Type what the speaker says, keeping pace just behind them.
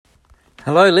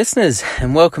Hello listeners,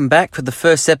 and welcome back for the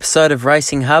first episode of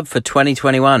Racing Hub for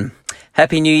 2021.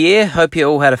 Happy New Year. Hope you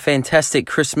all had a fantastic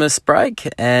Christmas break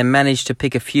and managed to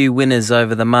pick a few winners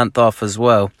over the month off as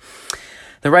well.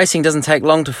 The racing doesn't take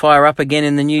long to fire up again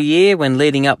in the new year when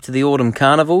leading up to the Autumn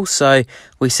Carnival, so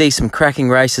we see some cracking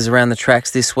races around the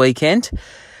tracks this weekend.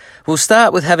 We'll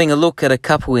start with having a look at a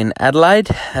couple in Adelaide,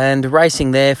 and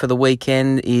racing there for the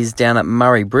weekend is down at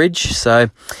Murray Bridge. So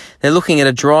they're looking at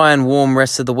a dry and warm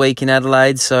rest of the week in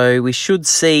Adelaide, so we should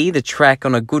see the track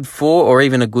on a good 4 or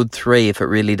even a good 3 if it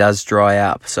really does dry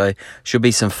up. So should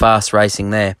be some fast racing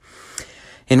there.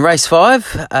 In race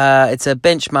 5, it's a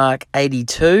benchmark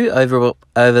 82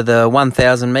 over the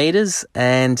 1,000 metres,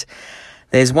 and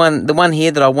there's the one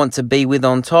here that I want to be with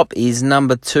on top is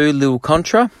number 2, Lil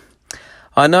Contra.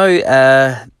 I know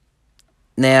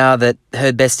now that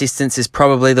her best distance is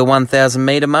probably the 1,000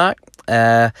 metre mark.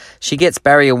 She gets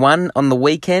barrier 1 on the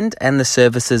weekend and the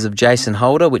services of Jason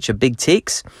Holder, which are big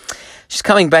ticks. She's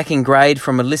coming back in grade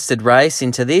from a listed race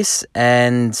into this,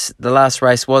 and the last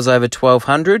race was over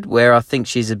 1,200, where I think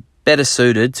she's better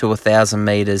suited to 1,000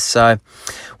 metres. So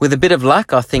with a bit of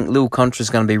luck, I think Lil Contra is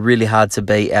going to be really hard to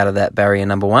beat out of that barrier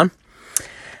number 1.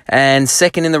 And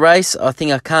second in the race, I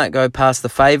think I can't go past the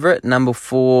favourite, number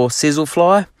 4,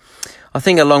 Sizzlefly. I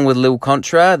think along with Lil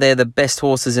Contra, they're the best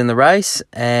horses in the race,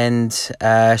 and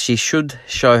she should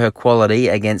show her quality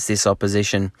against this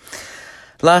opposition.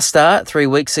 Last start, 3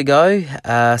 weeks ago,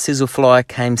 Sizzlefly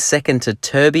came second to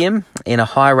Terbium in a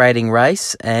high-rating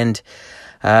race, and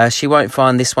she won't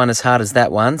find this one as hard as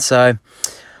that one. So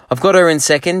I've got her in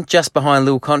second, just behind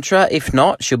Lil Contra. If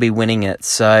not, she'll be winning it.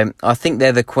 So I think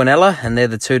they're the Quinella, and they're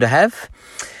the two to have.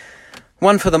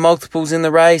 One for the multiples in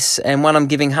the race, and one I'm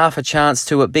giving half a chance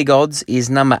to at big odds is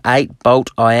number 8,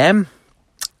 Bolt I Am.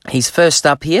 He's first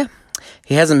up here.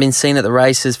 He hasn't been seen at the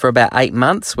races for about 8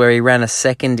 months, where he ran a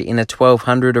second in a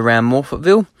 1,200 around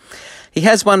Morphettville. He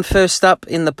has won first up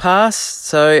in the past,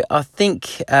 so I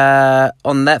think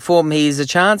on that form he's a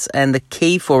chance. And the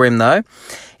key for him, though,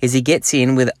 is he gets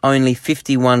in with only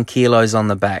 51 kilos on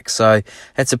the back. So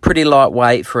that's a pretty light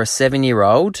weight for a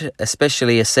 7-year-old,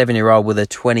 especially a 7-year-old with a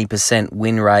 20%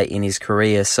 win rate in his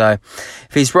career. So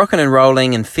if he's rocking and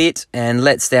rolling and fit and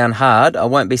lets down hard, I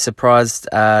won't be surprised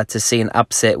to see an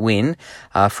upset win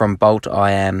from Bolt I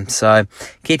Am. So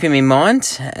keep him in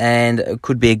mind, and it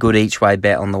could be a good each-way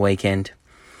bet on the weekend.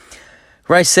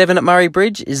 Race 7 at Murray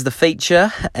Bridge is the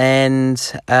feature, and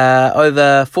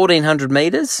over 1,400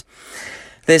 metres.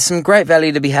 There's some great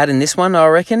value to be had in this one, I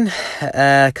reckon.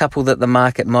 A couple that the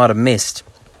market might have missed.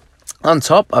 On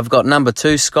top, I've got number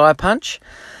 2, Sky Punch.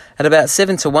 At about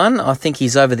 7-1, I think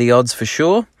he's over the odds for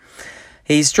sure.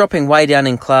 He's dropping way down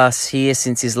in class here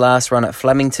since his last run at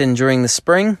Flemington during the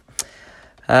spring.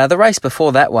 The race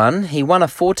before that one, he won a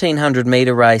 1,400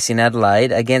 metre race in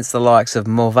Adelaide against the likes of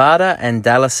Movada and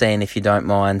Dallasan, if you don't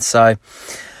mind. So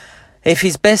if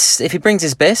he brings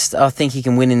his best, I think he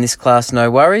can win in this class, no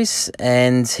worries.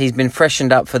 And he's been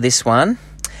freshened up for this one.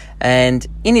 And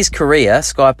in his career,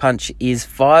 Sky Punch is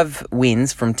 5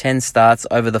 wins from 10 starts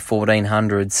over the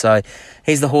 1,400. So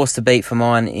he's the horse to beat for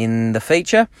mine in the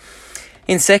feature.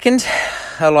 In second,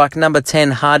 I like number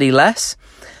 10, Hardy Lass.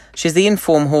 She's the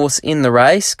informed horse in the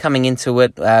race, coming into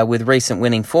it with recent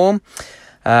winning form.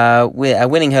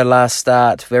 Winning her last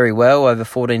start very well, over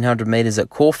 1,400 metres at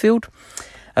Caulfield,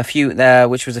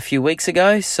 which was a few weeks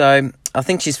ago. So I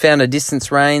think she's found a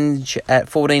distance range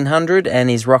at 1,400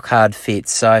 and is rock hard fit.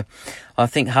 So I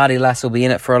think Hardy Lass will be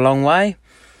in it for a long way.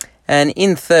 And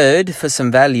in third, for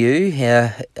some value,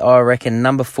 I reckon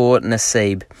number 4,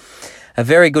 Naseeb. A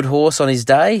very good horse on his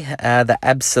day that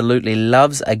absolutely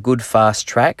loves a good fast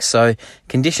track. So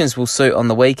conditions will suit on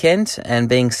the weekend, and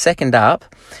being second up,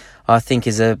 I think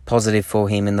is a positive for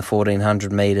him in the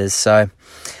 1,400 metres. So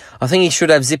I think he should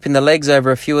have zip in the legs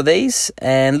over a few of these,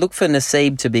 and look for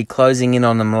Naseeb to be closing in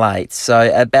on them late. So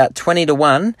at about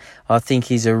 20-1, I think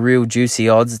he's a real juicy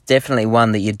odds. Definitely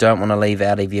one that you don't want to leave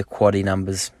out of your quaddie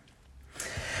numbers.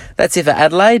 That's it for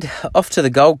Adelaide. Off to the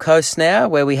Gold Coast now,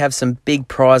 where we have some big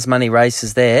prize money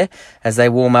races there as they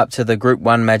warm up to the Group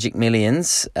 1 Magic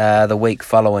Millions the week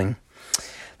following.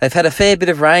 They've had a fair bit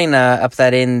of rain up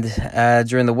that end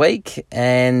during the week,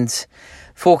 and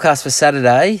forecast for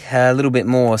Saturday a little bit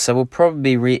more. So we'll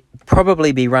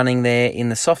probably be running there in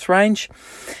the soft range.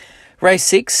 Race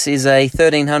 6 is a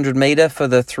 1,300 metre for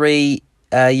the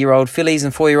 3-year-old fillies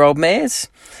and 4-year-old mares.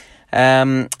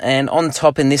 And on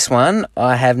top in this one,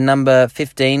 I have number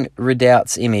 15,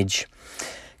 Redoubt's Image.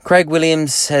 Craig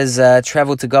Williams has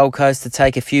travelled to Gold Coast to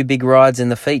take a few big rides in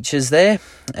the features there,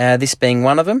 this being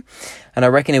one of them, and I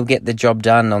reckon he'll get the job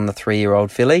done on the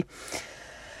 3-year-old filly.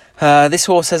 This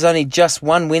horse has only just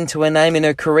one win to her name in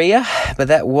her career, but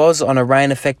that was on a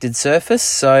rain-affected surface,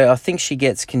 so I think she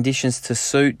gets conditions to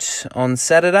suit on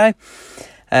Saturday.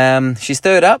 She's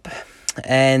third up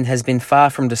and has been far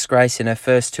from disgrace in her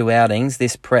first two outings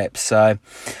this prep, so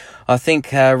I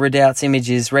think Redoubt's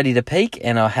Image is ready to peak,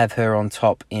 and I'll have her on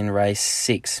top in race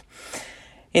 6.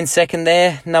 In second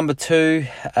there, number 2,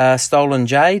 Stolen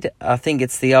Jade. I think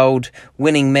it's the old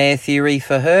winning mare theory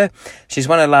for her. She's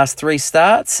won her last 3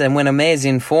 starts, and when a mare's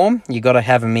in form, you got to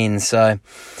have them in. So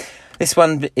this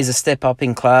one is a step up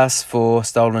in class for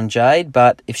Stolen Jade,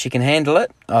 but if she can handle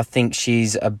it, I think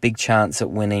she's a big chance at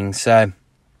winning. So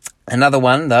another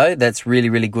one, though, that's really,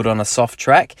 really good on a soft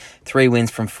track. 3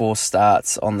 wins from 4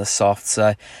 starts on the soft,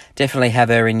 so definitely have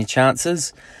her in your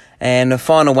chances. And the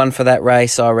final one for that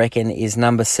race, I reckon, is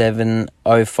number 7,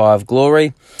 05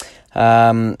 Glory.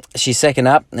 She's second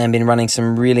up and been running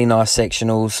some really nice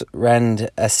sectionals. Ran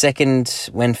a second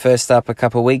when first up a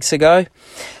couple of weeks ago.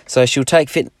 So she'll take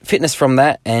fitness from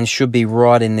that and should be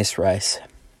right in this race.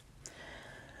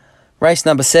 Race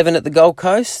number 7 at the Gold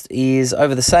Coast is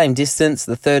over the same distance,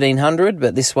 the 1300,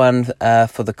 but this one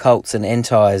for the Colts and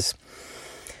Entires.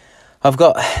 I've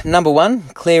got number 1,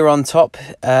 clear on top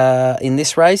in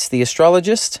this race, the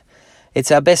Astrologist. It's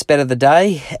our best bet of the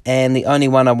day and the only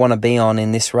one I want to be on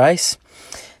in this race.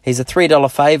 He's a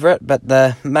 $3 favourite, but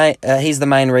he's the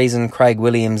main reason Craig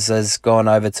Williams has gone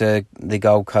over to the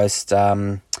Gold Coast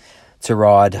to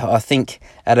ride. I think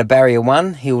at a barrier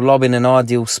 1, he'll lob in an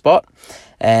ideal spot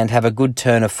and have a good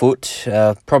turn of foot,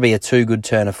 probably a 2 good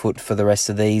turn of foot for the rest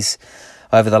of these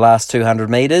over the last 200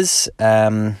 metres.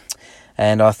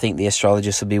 And I think the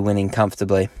Astrologist will be winning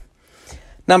comfortably.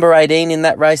 Number 18 in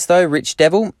that race, though, Rich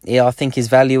Devil. Yeah, I think his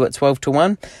value at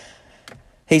 12-1.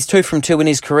 He's 2 from 2 in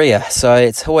his career, so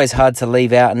it's always hard to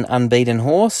leave out an unbeaten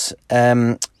horse.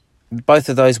 Both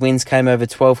of those wins came over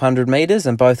 1,200 metres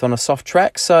and both on a soft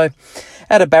track. So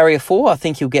at a barrier 4, I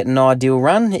think he'll get an ideal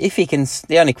run. If he can,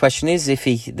 the only question is if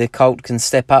the colt can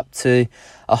step up to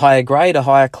a higher grade, a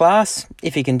higher class.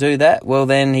 If he can do that, well,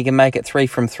 then he can make it 3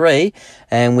 from 3,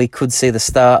 and we could see the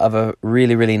start of a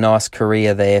really, really nice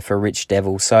career there for Rich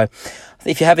Devil. So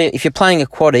if you're playing a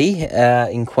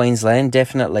quaddie in Queensland,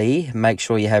 definitely make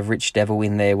sure you have Rich Devil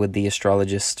in there with the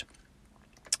Astrologist.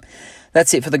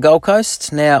 That's it for the Gold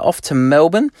Coast. Now off to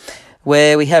Melbourne,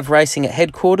 where we have racing at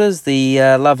headquarters, the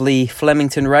lovely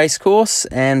Flemington Racecourse,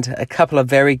 and a couple of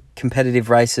very competitive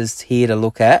races here to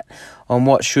look at on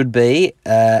what should be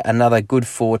another good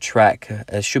 4 track.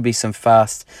 There should be some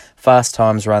fast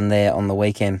times run there on the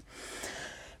weekend.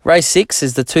 Race 6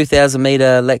 is the 2,000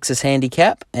 metre Lexus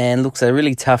Handicap and looks a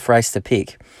really tough race to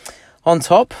pick. On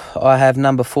top, I have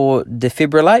number 4,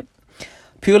 Defibrillate,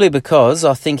 purely because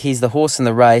I think he's the horse in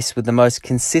the race with the most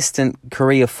consistent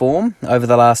career form over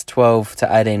the last 12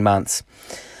 to 18 months.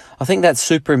 I think that's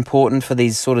super important for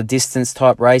these sort of distance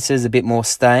type races, a bit more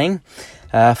staying.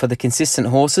 For the consistent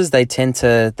horses, they tend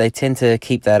to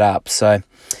keep that up. So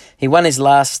he won his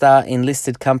last start in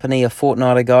listed company a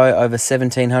fortnight ago over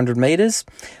 1,700 metres,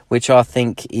 which I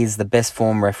think is the best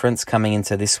form reference coming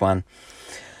into this one.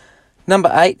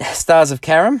 Number 8, Stars of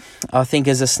Carrum, I think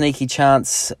is a sneaky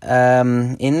chance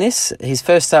in this. His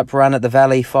first up run at the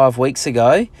Valley 5 weeks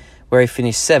ago, where he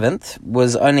finished 7th,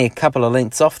 was only a couple of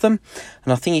lengths off them,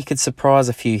 and I think he could surprise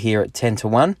a few here at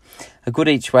 10-1. A good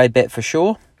each way bet for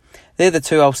sure. They're the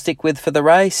 2 I'll stick with for the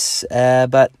race,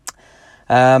 but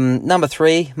number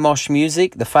 3, Mosh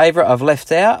Music, the favourite, I've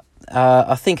left out.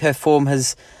 I think her form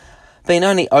has been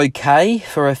only okay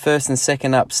for her first and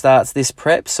second up starts this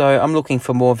prep, so I'm looking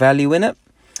for more value in it.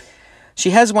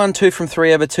 She has won 2 from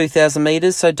 3 over 2,000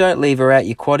 metres, so don't leave her out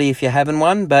your quaddie if you're having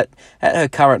one, but at her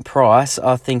current price,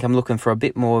 I think I'm looking for a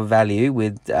bit more value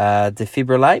with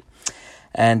Defibrillate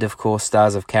and, of course,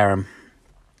 Stars of Carrum.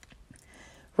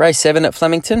 Race 7 at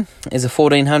Flemington is a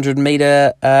 1,400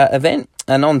 metre event,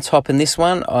 and on top in this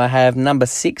one, I have number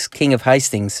 6, King of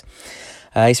Hastings.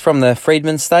 He's from the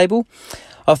Freedman stable.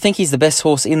 I think he's the best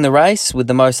horse in the race with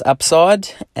the most upside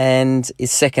and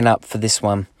is second up for this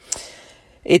one.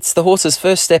 It's the horse's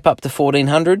first step up to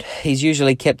 1,400. He's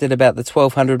usually kept at about the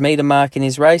 1,200 metre mark in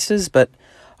his races, but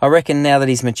I reckon now that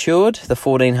he's matured, the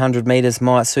 1,400 metres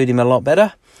might suit him a lot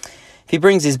better. If he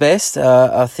brings his best,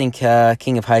 I think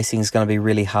King of Hastings is going to be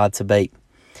really hard to beat.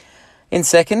 In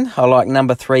second, I like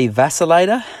number 3,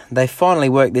 Vacillator. They finally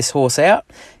worked this horse out,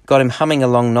 got him humming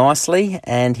along nicely,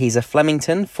 and he's a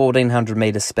Flemington 1,400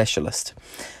 metre specialist.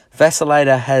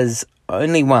 Vacillator has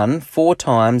only won 4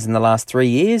 times in the last 3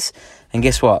 years, and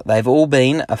guess what? They've all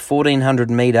been a 1,400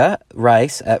 metre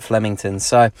race at Flemington.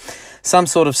 So some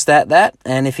sort of stat that,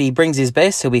 and if he brings his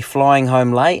best, he'll be flying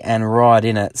home late and right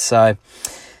in it. So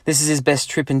This is his best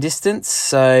trip and distance,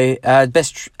 so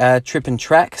trip and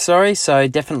track, so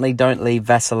definitely don't leave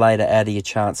Vacillator out of your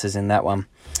chances in that one.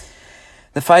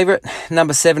 The favourite,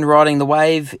 number 7, Riding the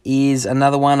Wave, is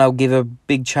another one I'll give a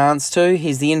big chance to.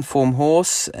 He's the in-form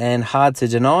horse and hard to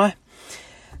deny.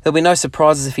 There'll be no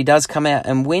surprises if he does come out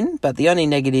and win, but the only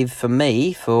negative for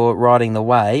me for Riding the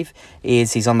Wave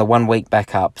is he's on the 1 week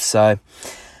back up. So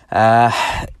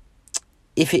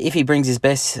if he brings his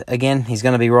best, again, he's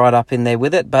going to be right up in there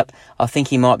with it, but I think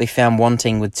he might be found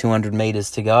wanting with 200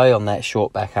 metres to go on that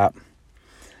short back up.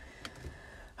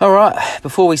 All right,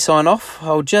 before we sign off,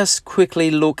 I'll just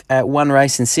quickly look at one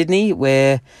race in Sydney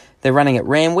where they're running at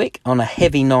Randwick on a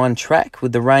heavy 9 track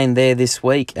with the rain there this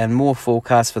week and more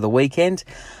forecast for the weekend.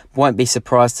 Won't be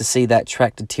surprised to see that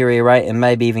track deteriorate and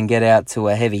maybe even get out to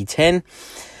a heavy 10,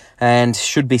 and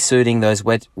should be suiting those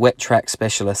wet track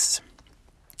specialists.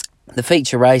 The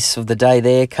feature race of the day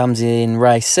there comes in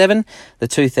race 7, the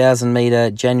 2,000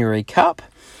 metre January Cup.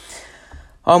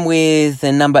 I'm with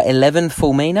the number 11,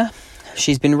 Fulmina.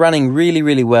 She's been running really,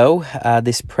 really well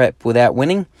this prep without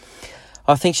winning.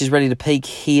 I think she's ready to peak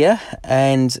here,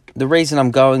 and the reason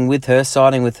I'm going with her,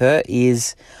 siding with her,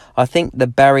 is I think the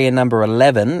barrier number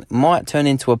 11 might turn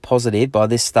into a positive by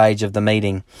this stage of the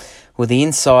meeting. With the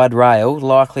inside rail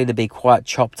likely to be quite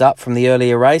chopped up from the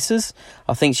earlier races,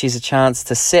 I think she's a chance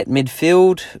to set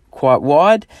midfield quite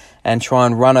wide and try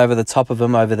and run over the top of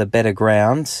them over the better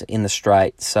ground in the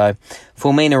straight. So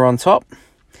Fulmina on top.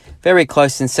 Very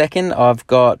close in second, I've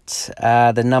got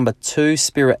the number 2,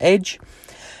 Spirit Edge.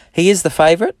 He is the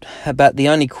favourite, but the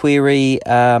only query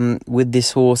with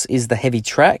this horse is the heavy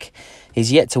track.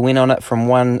 He's yet to win on it from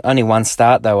only one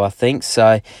start though, I think,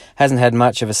 so hasn't had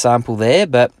much of a sample there,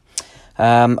 but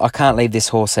I can't leave this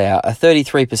horse out. A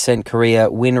 33%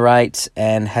 career win rate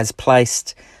and has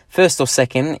placed first or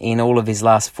second in all of his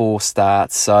last 4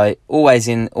 starts, so always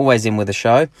in with a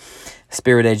show.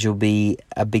 Spirit Edge will be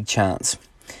a big chance.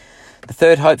 The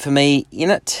third hope for me in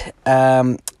it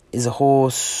is a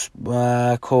horse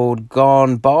called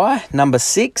Gone By, number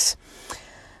 6.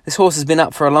 This horse has been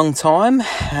up for a long time,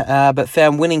 but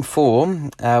found winning form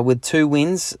with 2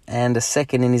 wins and a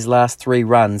second in his last 3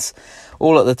 runs,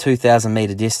 all at the 2,000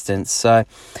 metre distance. So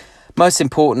most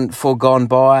important for Gone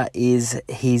By is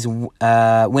his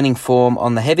winning form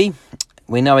on the heavy.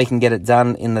 We know he can get it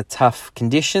done in the tough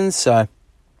conditions, so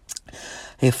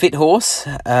he's a fit horse.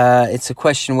 It's a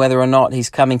question whether or not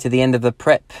he's coming to the end of the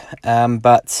prep,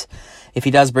 but if he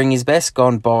does bring his best,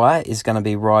 Gone By is going to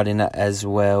be right in it as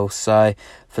well. So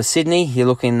for Sydney, you're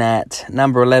looking at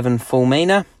number 11,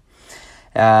 Fulmina,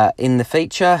 in the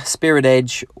feature, Spirit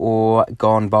Edge or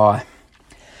Gone By.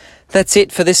 That's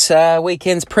it for this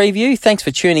weekend's preview. Thanks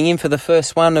for tuning in for the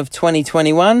first one of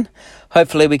 2021.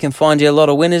 Hopefully we can find you a lot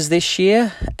of winners this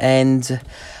year, and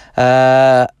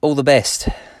all the best.